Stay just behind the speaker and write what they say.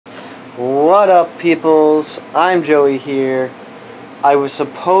What up, peoples? I'm Joey here. I was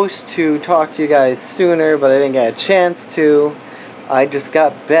supposed to talk to you guys sooner, but I didn't get a chance to. I just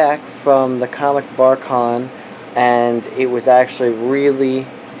got back from the Comic Bar Con, and it was actually really,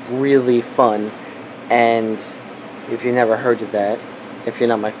 really fun. And if you never heard of that, if you're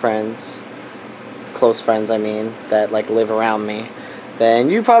not my friends, close friends, I mean, that like live around me, then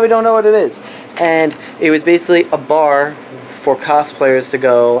you probably don't know what it is. And it was basically a bar for cosplayers to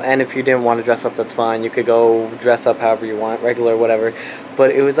go, and if you didn't want to dress up, that's fine. You could go dress up however you want, regular, whatever. But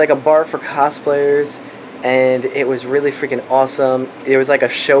it was like a bar for cosplayers, and it was really freaking awesome. There was like a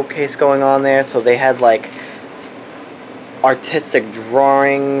showcase going on there, so they had like artistic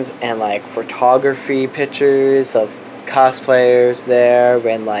drawings and like photography pictures of cosplayers there,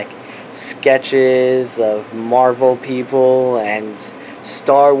 and like sketches of Marvel people and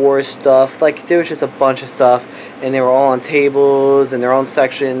Star Wars stuff. Like, there was just a bunch of stuff, and they were all on tables in their own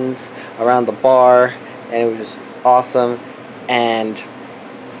sections around the bar, and it was just awesome. And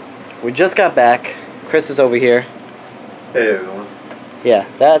we just got back. Chris is over here. Hey everyone. Yeah,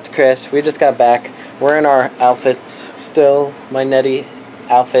 that's Chris. We just got back. We're in our outfits still. My Nettie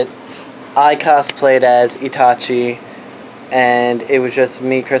outfit. I cosplayed as Itachi, and it was just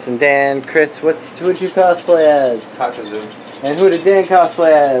me, Chris, and Dan. Chris, who'd you cosplay as? Takazu. And who did Dan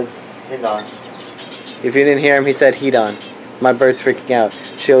cosplay as? Hidan. If you didn't hear him, he said Hidan. My bird's freaking out.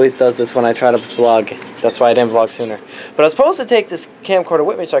 She always does this when I try to vlog. That's why I didn't vlog sooner. But I was supposed to take this camcorder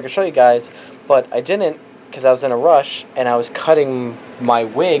with me so I could show you guys, but I didn't because I was in a rush and I was cutting my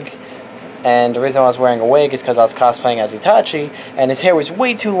wig. And the reason I was wearing a wig is because I was cosplaying as Itachi, and his hair was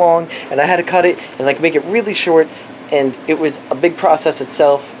way too long, and I had to cut it and like make it really short, and it was a big process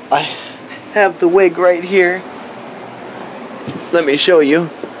itself. I have the wig right here. Let me show you.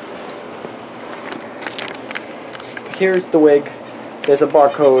 Here's the wig. There's a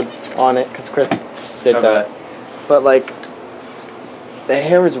barcode on it because Chris did that. But like, the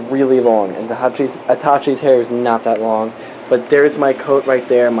hair is really long, and Itachi's hair is not that long. But there's my coat right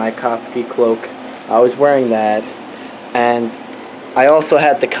there, my Akatsuki cloak. I was wearing that, and I also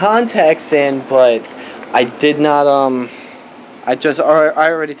had the contacts in, but I did not. I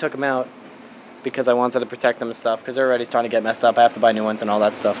already took them out because I wanted to protect them and stuff, because they're already starting to get messed up. I have to buy new ones and all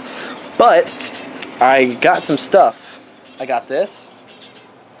that stuff. But I got some stuff. I got this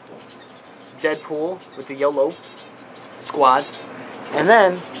Deadpool with the YOLO squad, and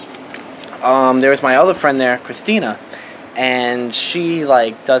then there was my other friend there, Christina, and she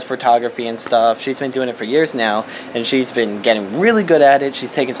like does photography and stuff. She's been doing it for years now, and she's been getting really good at it.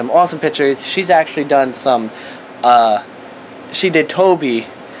 She's taking some awesome pictures. She's actually done some she did Toby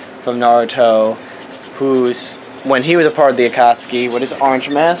from Naruto, who's, when he was a part of the Akatsuki with his orange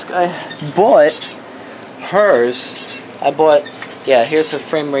mask. I bought hers. Yeah, here's her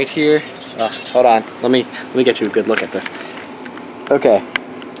frame right here. Hold on, let me get you a good look at this. Okay,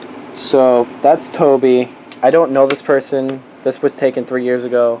 so that's Toby. I don't know this person. This was taken 3 years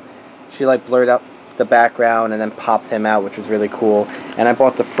ago. She like blurred out the background and then popped him out, which was really cool. And I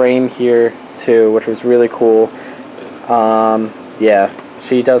bought the frame here too, which was really cool. Yeah,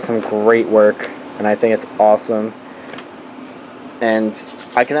 she does some great work, and I think it's awesome. And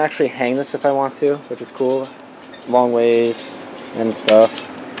I can actually hang this if I want to, which is cool. Long ways and stuff.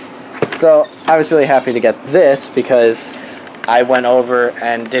 So I was really happy to get this because I went over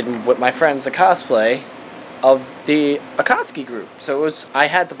and did with my friends a cosplay of the Akatsuki group. So I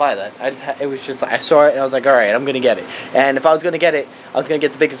had to buy that. It was just, I saw it and I was like, all right, I'm gonna get it. And if I was gonna get it, I was gonna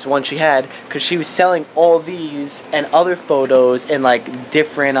get the biggest one she had, because she was selling all these and other photos in like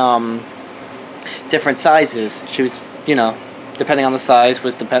different sizes. She was, you know, depending on the size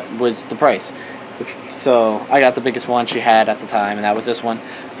was the price. So I got the biggest one she had at the time, and that was this one,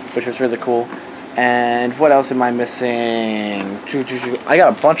 which was really cool. And what else am I missing? I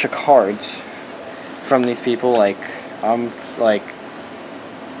got a bunch of cards from these people, like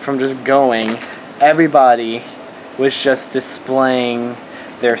from just going. Everybody was just displaying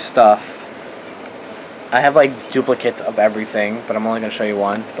their stuff. I have like duplicates of everything, but I'm only gonna show you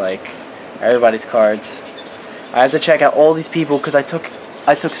one. Like everybody's cards. I have to check out all these people because I took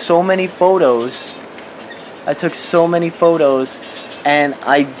so many photos. And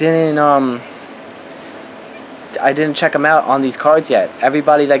I didn't check them out on these cards yet.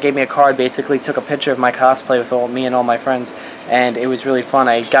 Everybody that gave me a card basically took a picture of my cosplay with me and all my friends, and it was really fun.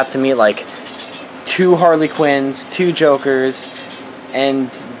 I got to meet like 2 Harley Quinns, 2 Jokers,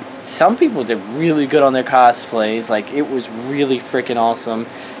 and some people did really good on their cosplays. Like, it was really freaking awesome.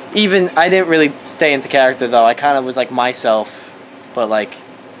 Even, I didn't really stay into character though. I kind of was like myself, but like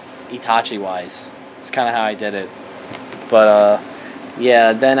Itachi wise. It's kind of how I did it. But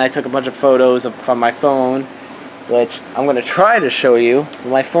yeah, then I took a bunch of photos from my phone, which I'm going to try to show you.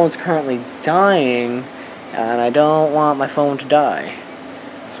 My phone's currently dying, and I don't want my phone to die.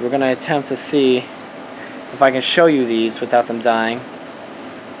 So we're going to attempt to see if I can show you these without them dying.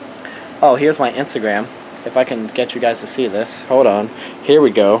 Oh, here's my Instagram. If I can get you guys to see this. Hold on. Here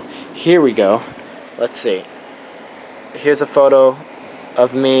we go. Here we go. Let's see. Here's a photo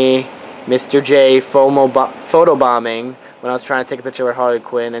of me, Mr. J, photobombing when I was trying to take a picture with Harley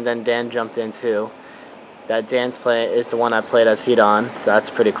Quinn, and then Dan jumped in too. That Dan's play is the one I played as Hedon, so that's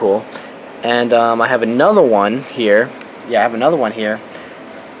pretty cool. And I have another one here. Yeah, I have another one here.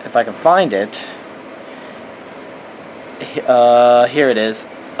 If I can find it. Here it is.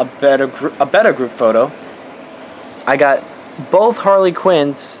 A better group photo. I got both Harley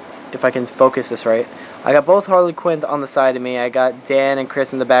Quinns, if I can focus this right. I got both Harley Quinns on the side of me. I got Dan and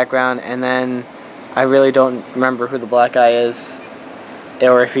Chris in the background, and then I really don't remember who the black guy is,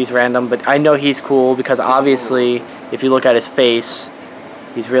 or if he's random, but I know he's cool because obviously, if you look at his face,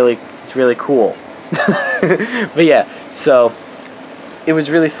 he's really cool. But yeah, so it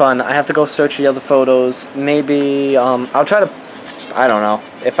was really fun. I have to go search the other photos. Maybe I'll try to. I don't know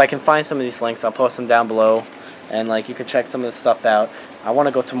if I can find some of these links. I'll post them down below, and like you can check some of this stuff out. I want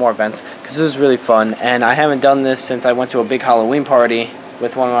to go to more events because this was really fun, and I haven't done this since I went to a big Halloween party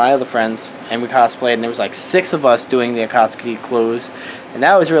with one of my other friends, and we cosplayed, and there was like 6 of us doing the Akatsuki clothes, and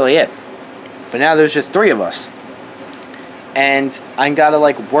that was really it. But now there's just 3 of us, and I gotta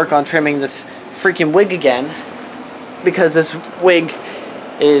like work on trimming this freaking wig again because this wig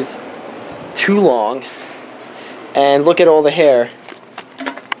is too long, and look at all the hair.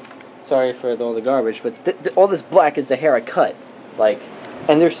 Sorry for all the garbage, but all this black is the hair I cut. Like,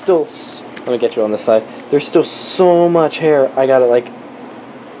 and there's still, let me get you on this side. There's still so much hair. I gotta like,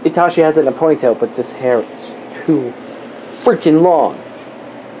 Itachi has it in a ponytail, but this hair is too freaking long.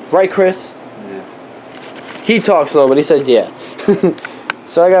 Right, Chris? Yeah. He talks slow, but he said yeah.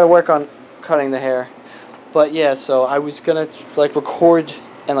 So I gotta work on cutting the hair. But yeah, so I was gonna like record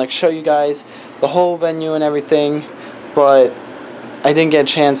and like show you guys the whole venue and everything, but I didn't get a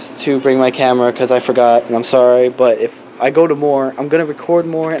chance to bring my camera because I forgot, and I'm sorry, but if I go to more, I'm going to record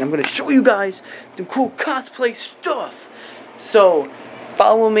more, and I'm going to show you guys the cool cosplay stuff. So,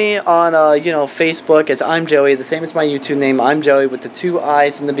 follow me on, Facebook as iimjoeyy, the same as my YouTube name, iimjoeyy, with the 2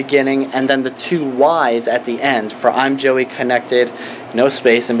 I's in the beginning, and then the 2 Y's at the end for iimjoeyy connected, no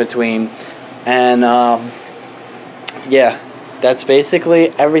space in between. And, yeah, that's basically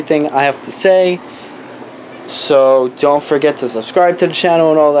everything I have to say. So don't forget to subscribe to the channel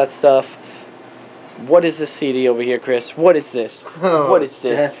and all that stuff. What is this CD over here, Chris? What is this? Oh, what is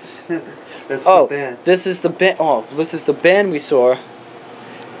this? That's the band. This is the band. Oh, this is the band we saw.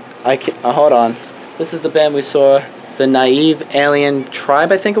 Hold on. This is the band we saw. The Naive Alien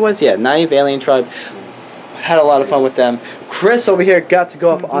Tribe, I think it was. Yeah, Naive Alien Tribe. Had a lot of fun with them. Chris over here got to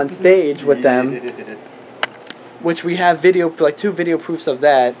go up on stage with them. Which we have like 2 video proofs of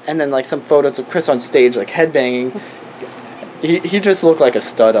that, and then like some photos of Chris on stage, like headbanging. He just looked like a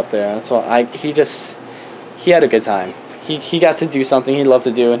stud up there. That's all. He had a good time. He got to do something he loved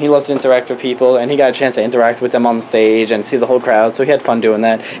to do, and he loves to interact with people, and he got a chance to interact with them on the stage and see the whole crowd, so he had fun doing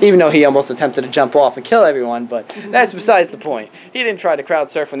that, even though he almost attempted to jump off and kill everyone, but that's besides the point. He didn't try to crowd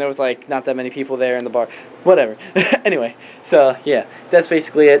surf when there was like not that many people there in the bar. Whatever. Anyway, so yeah, that's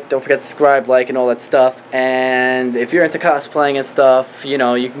basically it. Don't forget to subscribe, like, and all that stuff, and if you're into cosplaying and stuff, you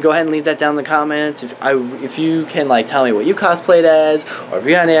can go ahead and leave that down in the comments. If you can like tell me what you cosplayed as, or if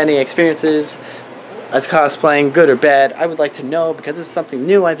you had any experiences as cosplaying, good or bad, I would like to know, because this is something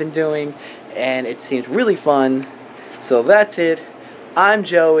new I've been doing, and it seems really fun. So that's it. I'm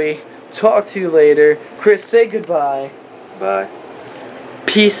Joey. Talk to you later. Chris, say goodbye. Bye.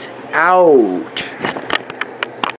 Peace out.